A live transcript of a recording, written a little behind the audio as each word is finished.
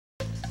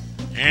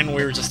And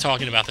we were just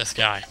talking about this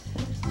guy.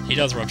 He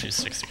does rub two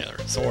sticks together,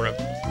 sort of.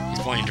 He's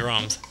playing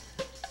drums.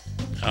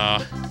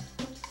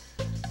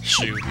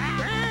 Shoot.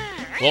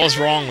 What was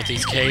wrong with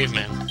these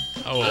cavemen?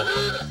 Oh.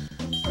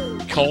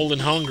 Cold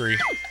and hungry.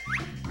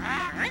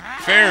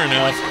 Fair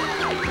enough.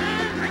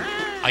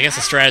 I guess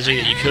a strategy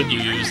that you could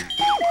use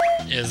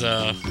is,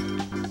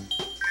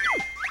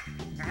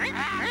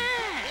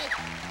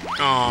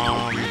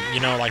 you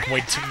know, like,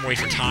 wait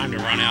for time to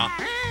run out.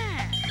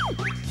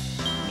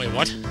 Wait,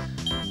 what?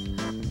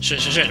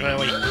 Shit,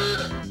 wait.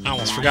 I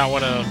almost forgot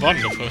what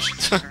button to push.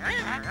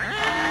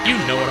 You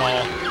know it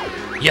all.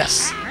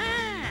 Yes!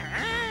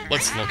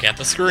 Let's look at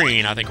the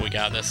screen. I think we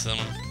got this one.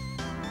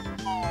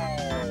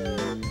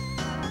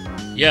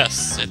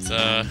 Yes, it's,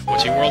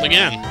 Witchy World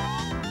again.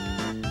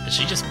 Did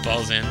she just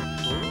buzz in?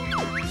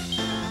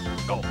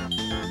 Oh.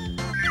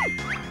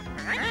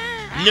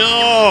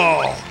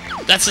 No!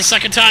 That's the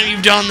second time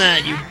you've done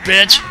that, you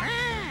bitch!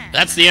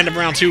 That's the end of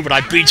round 2, but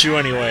I beat you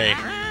anyway.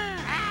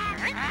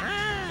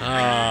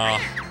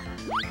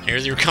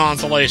 Here's your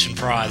consolation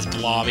prize,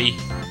 Blobby.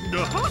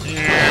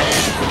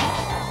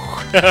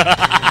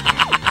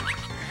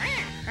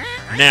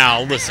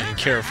 Now listen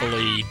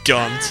carefully,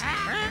 Dunt.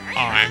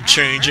 I'm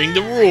changing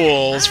the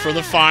rules for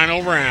the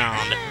final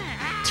round.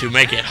 To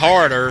make it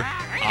harder,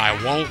 I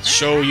won't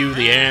show you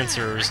the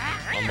answers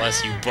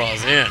unless you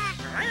buzz in.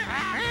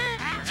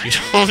 If you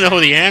don't know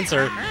the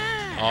answer,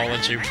 I'll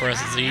let you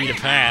press Z to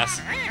pass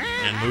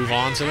and move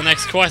on to the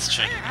next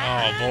question.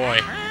 Oh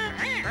boy.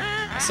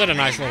 I'll set a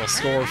nice little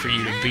score for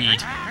you to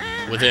beat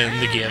within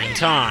the given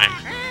time.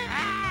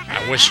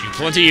 I wish you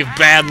plenty of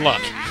bad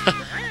luck.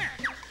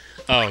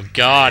 Oh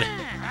god.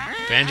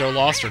 Banjo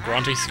lost or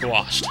Grunty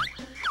squashed.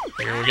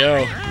 Here we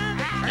go.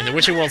 In the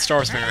Witchy World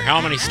Star Spinner, how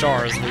many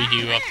stars lead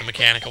you up the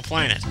mechanical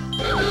planet?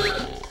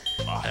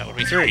 That would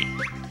be 3.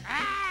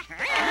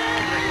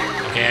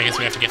 Okay, I guess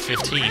we have to get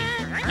 15.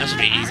 That should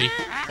be easy.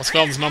 What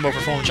spell does Mumbo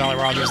perform in Jolly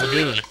Roger's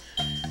Lagoon?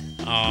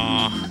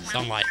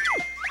 Sunlight.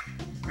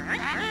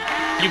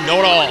 You know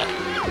it all!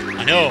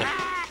 I know.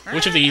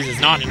 Which of these is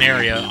not an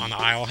area on the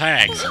Isle of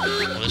Hags?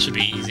 Well, this should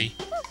be easy.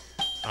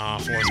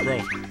 Forest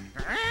Grove.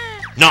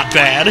 Not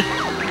bad!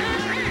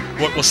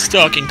 What was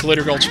stuck in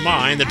Glitter Gulch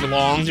Mine that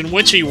belonged in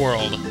Witchy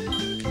World?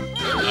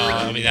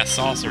 I mean, that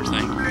saucer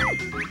thing.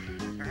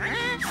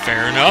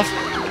 Fair enough.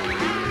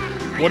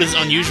 What is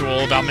unusual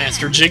about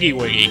Master Jiggy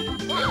Wiggy?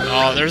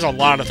 Oh, there's a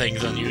lot of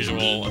things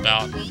unusual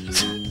about...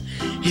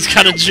 He's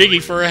got a jiggy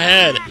for a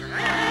head!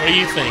 What do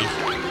you think?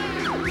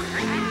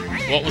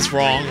 What was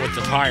wrong with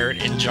the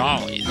pirate in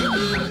Jolly?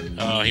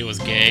 He was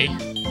gay?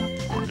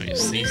 No, he was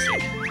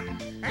seasick.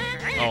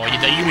 Oh,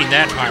 you mean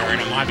that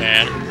pirate, my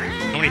bad.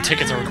 How many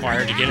tickets are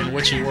required to get in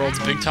Witchy World's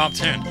Big Top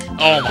 10?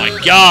 Oh my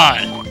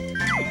god!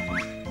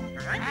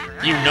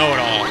 You know it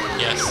all,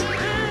 yes.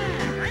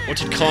 What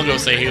did Congo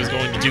say he was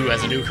going to do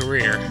as a new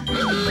career?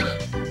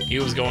 He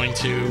was going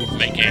to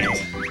make games.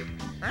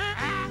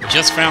 We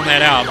just found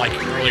that out, like,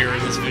 earlier in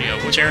this video.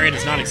 Which area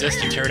does not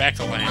exist in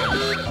Pterodactyl Land?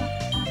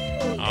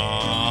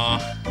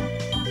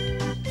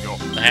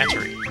 The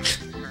hatchery.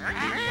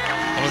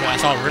 I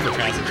thought River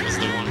Passage was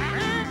the one.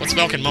 What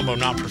spell can Mumbo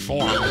not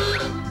perform?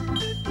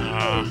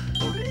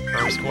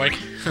 Earthquake?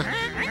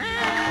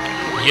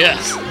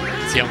 Yes!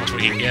 Let's see how much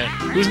we can get.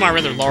 Who's my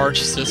rather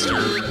large sister?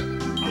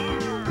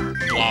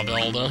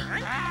 Blobelda.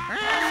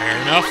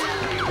 Fair enough.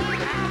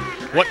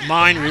 What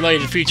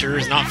mine-related feature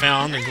is not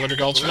found in Glitter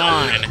Gulch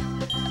Mine?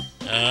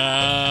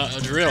 A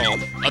drill.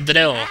 A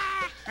drill.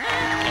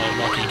 Oh,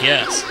 lucky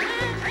guess.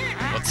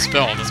 What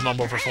spell does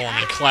Mumbo perform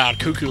in Cloud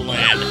Cuckoo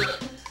Land?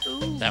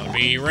 That would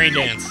be Rain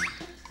Dance.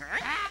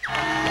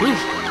 Whew.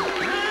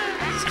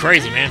 This is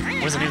crazy, man.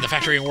 What is the name of the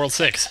factory in World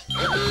 6?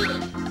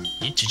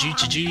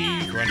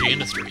 Grunty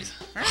Industries.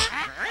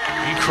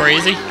 Are you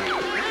crazy?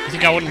 You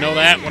think I wouldn't know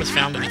that? What is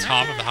found at the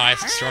top of the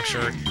highest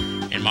structure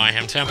in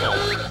Mayhem Temple?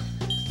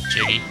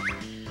 Jiggy.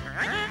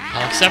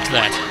 I'll accept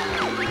that.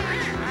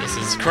 This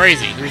is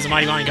crazy. Who's the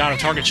mighty lion god of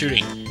target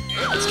shooting?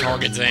 It's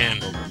Target Zan.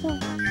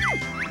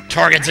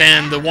 Target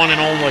Zan, the one and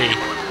only.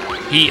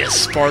 He is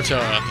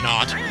Sparta,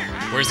 not.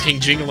 Where's King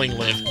Jingling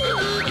live?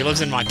 He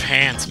lives in my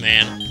pants,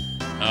 man.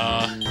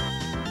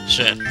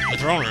 Shit. The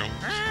throne room.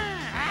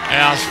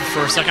 Yeah,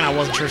 for a second I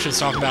wasn't sure if she was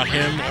talking about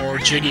him or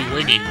Jiggy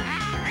Wiggy.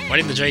 What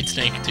did the Jade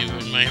Snake do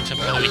in Mayhem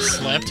Temple while he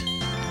slept?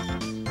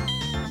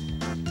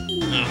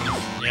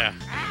 Yeah.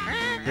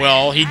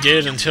 Well, he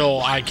did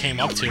until I came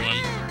up to him.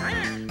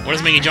 What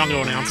is Mingy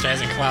Jungo announced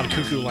as in Cloud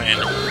Cuckoo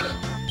Land?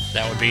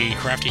 That would be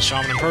Crafty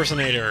Shaman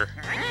Impersonator.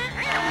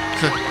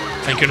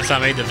 Thank goodness I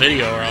made the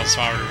video, or else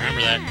I would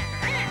remember that.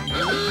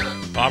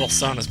 Bottle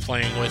Sun is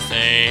playing with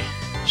a...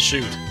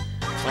 shoot.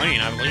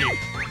 Plane, I believe.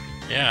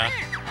 Yeah.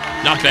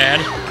 Not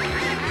bad.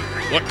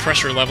 What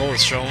pressure level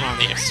is shown on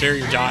the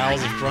exterior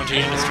dials of Grunty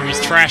Industries'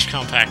 trash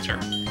compactor?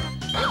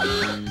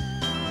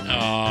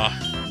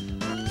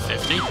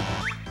 50?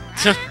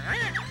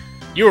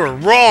 You were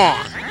wrong!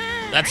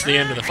 That's the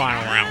end of the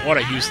final round. What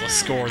a useless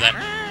score that...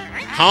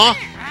 Huh?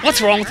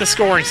 What's wrong with the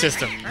scoring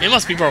system? It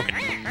must be broken.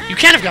 You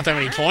can't have got that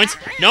many points.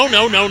 No,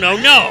 no, no, no,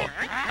 no!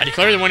 I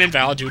declare the win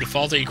invalid due to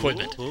faulty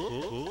equipment.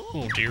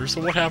 Oh dear,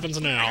 so what happens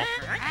now?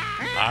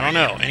 I don't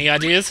know. Any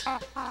ideas?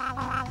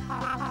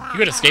 You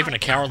could escape in a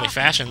cowardly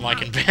fashion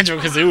like in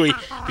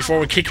Banjo-Kazooie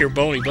before we kick your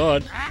bony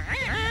butt.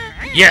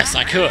 Yes,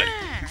 I could.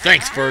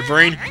 Thanks, Bird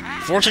Brain.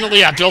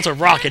 Fortunately, I built a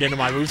rocket into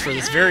my booth for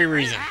this very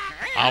reason.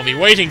 I'll be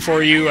waiting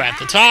for you at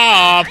the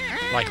top,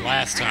 like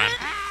last time.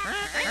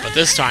 But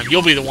this time,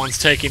 you'll be the ones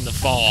taking the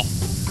fall.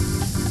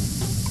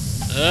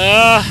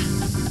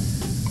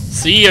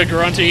 See ya,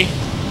 Grunty.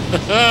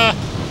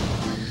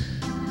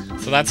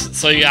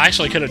 So you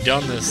actually could have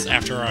done this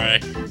after I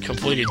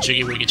completed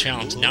Jiggy Wiggy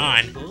Challenge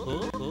 9.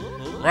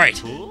 Right.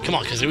 Come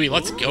on, Kazooie,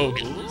 let's go.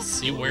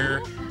 See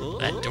where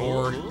that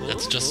door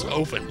that's just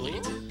open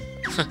leads.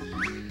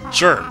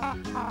 Sure.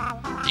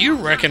 Do you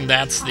reckon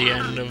that's the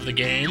end of the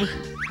game?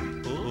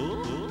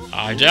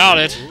 I doubt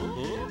it.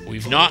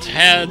 We've not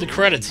had the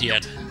credits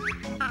yet.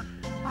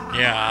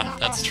 Yeah,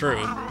 that's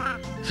true.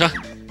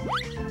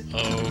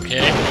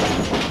 Okay.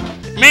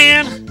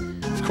 Man!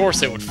 Of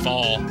course it would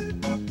fall.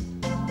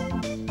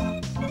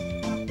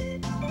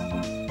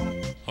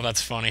 Oh,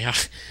 that's funny how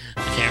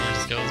the camera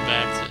just goes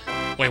back to...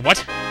 Wait,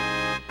 what?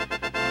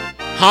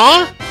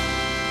 Huh?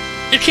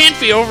 It can't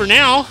be over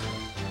now.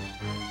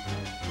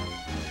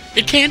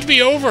 It can't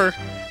be over.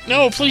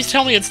 No, please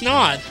tell me it's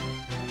not.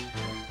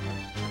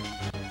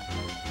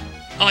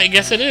 Oh, I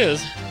guess it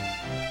is.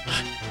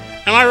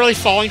 Am I really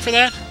falling for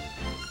that?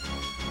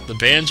 The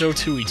Banjo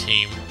Tooie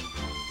team.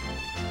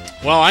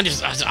 Well, I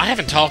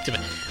haven't talked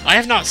about... I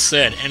have not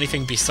said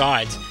anything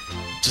besides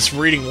just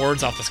reading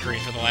words off the screen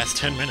for the last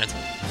 10 minutes.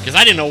 Because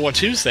I didn't know what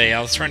to say. I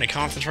was trying to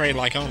concentrate,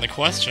 like, on the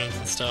questions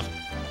and stuff.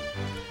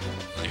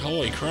 Like,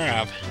 holy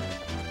crap.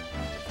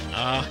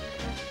 Well,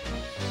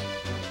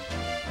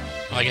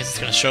 I guess it's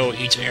gonna show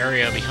each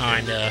area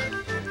behind,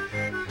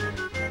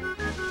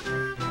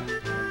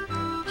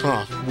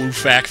 Woo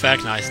Fack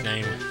Fack, nice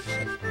name.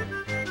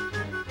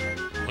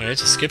 Wait, I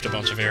just skipped a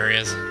bunch of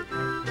areas.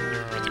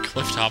 Or at the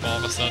cliff top all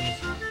of a sudden.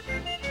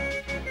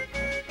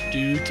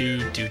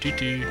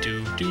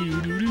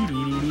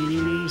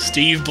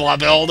 Steve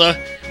Blabelda.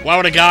 Why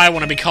would a guy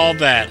want to be called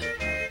that?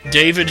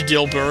 David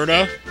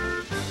Dilberta.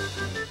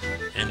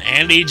 And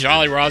Andy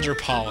Jolly Roger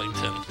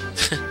Pollington.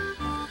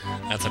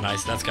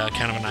 That's got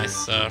kind of a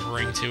nice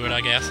ring to it,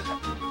 I guess.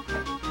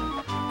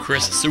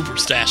 Chris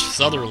Superstash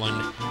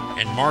Sutherland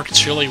and Mark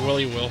Chili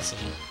Willie Wilson.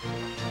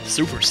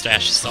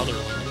 Superstash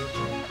Sutherland.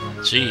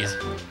 Jeez.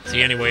 Is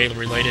he anyway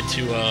related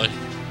to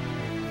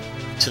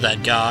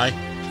that guy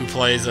who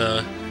plays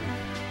the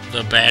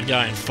bad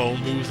guy in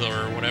Phone Booth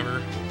or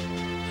whatever?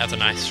 That's a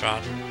nice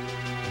shot.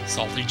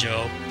 Salty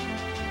Joe.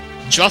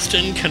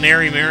 Justin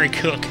Canary Mary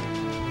Cook.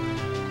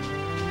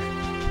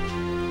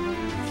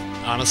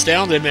 I'm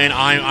astounded, man.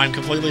 I'm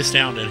completely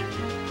astounded.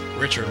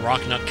 Richard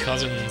Rocknut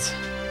Cousins.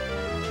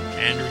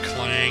 Andrew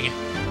Klang.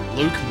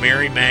 Luke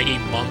Mary Maggie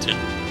Munton.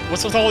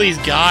 What's with all these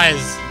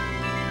guys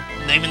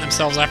naming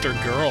themselves after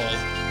girls?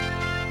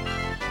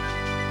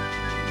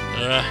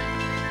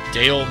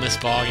 Dale Miss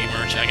Boggy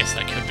Merch. I guess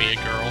that could be a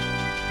girl.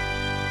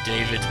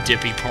 David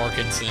Dippy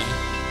Parkinson.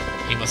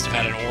 He must have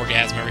had an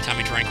orgasm every time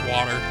he drank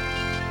water.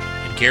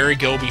 And Gary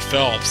Goby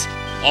Phelps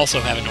also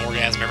have an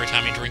orgasm every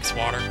time he drinks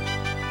water.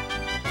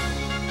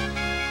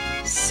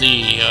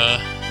 See,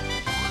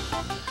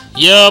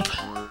 Yup.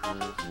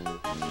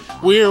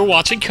 We're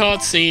watching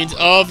cutscenes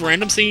of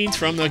random scenes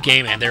from the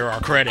game, and there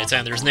are credits,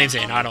 and there's names,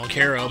 and I don't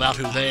care about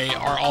who they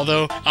are,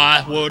 although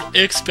I would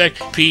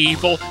expect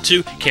people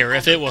to care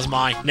if it was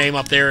my name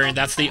up there, and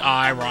that's the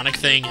ironic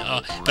thing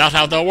about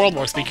how the world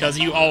works, because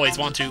you always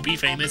want to be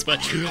famous,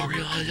 but you don't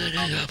realize it.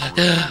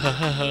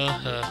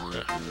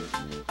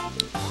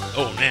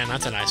 Oh man,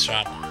 that's a nice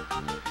shot.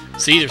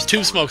 See, there's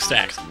 2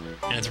 smokestacks,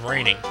 and it's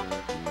raining.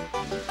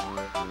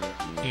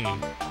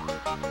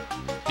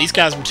 These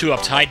guys were too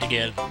uptight to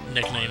get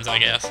nicknames, I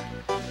guess.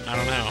 I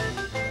don't know.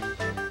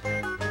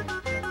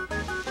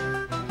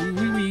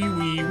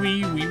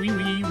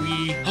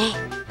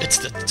 It's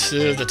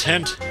the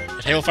tent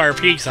at Hailfire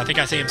Peaks. I think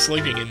I see him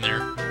sleeping in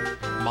there.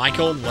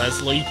 Michael,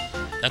 Leslie.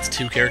 That's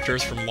 2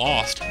 characters from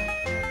Lost.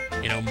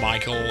 You know,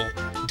 Michael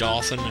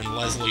Dawson and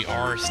Leslie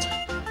Arst.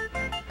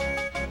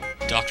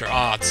 Dr.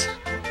 Oz.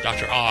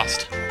 Dr.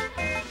 Ost.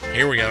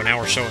 Here we go. Now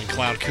we're showing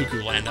Cloud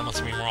Cuckoo Land. That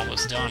must mean we're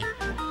almost done.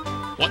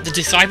 What, the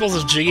Disciples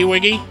of Jiggy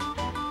Wiggy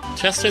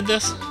tested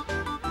this?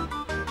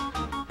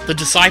 The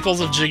Disciples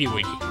of Jiggy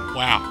Wiggy.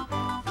 Wow.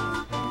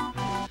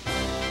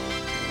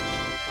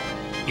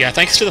 Yeah,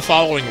 thanks to the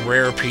following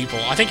rare people.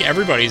 I think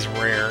everybody's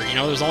rare. You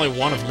know, there's only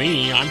one of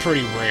me. I'm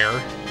pretty rare.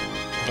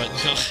 But,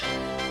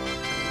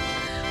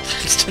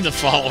 thanks to the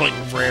following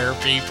rare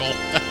people.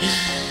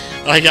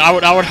 Like, I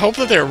would hope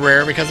that they're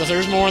rare, because if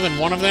there's more than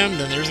one of them,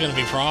 then there's gonna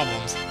be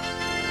problems.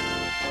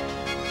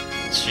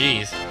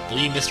 Jeez.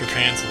 Lee Mr.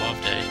 Pants Love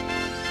Day.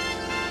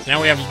 So now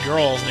we have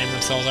girls name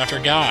themselves after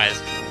guys.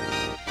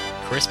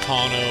 Chris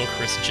Pono,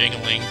 Chris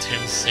Jingling,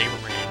 Tim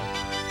Saberman.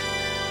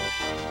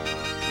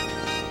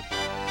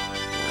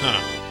 Huh.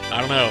 I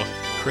don't know.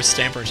 Chris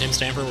Stamper and Tim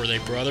Stamper, were they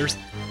brothers?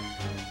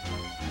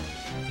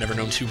 Never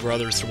known 2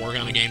 brothers to work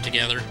on a game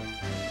together.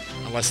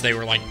 Unless they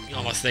were like,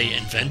 unless they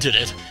invented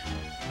it.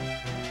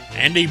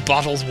 Andy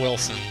Bottles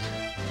Wilson.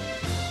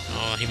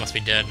 Oh, he must be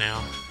dead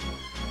now.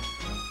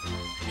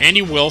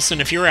 Andy Wilson,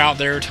 if you're out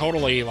there,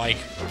 totally, like,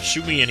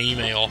 shoot me an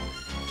email.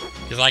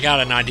 Because I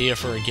got an idea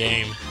for a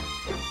game.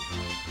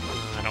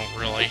 I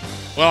don't really...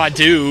 Well, I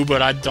do,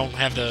 but I don't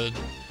have the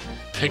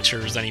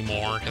pictures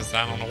anymore, because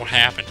I don't know what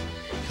happened.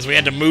 Because we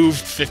had to move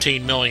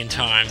 15 million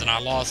times, and I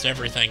lost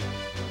everything.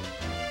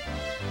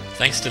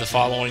 Thanks to the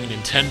following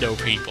Nintendo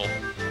people.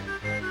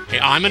 Hey,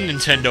 I'm a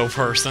Nintendo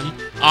person.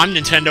 I'm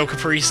Nintendo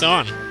Capri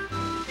Sun.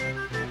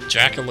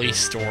 Jack Elise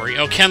story.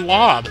 Oh, Ken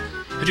Lobb.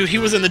 Dude, he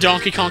was in the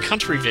Donkey Kong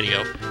Country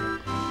video.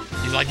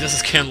 He's like, this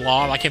is Ken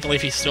Lobb. I can't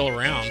believe he's still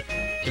around.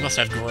 He must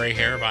have gray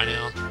hair by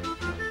now.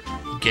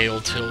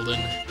 Gail Tilden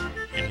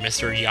and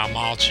Mr.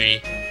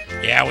 Yamachi.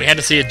 Yeah, we had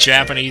to see a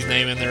Japanese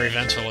name in there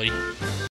eventually.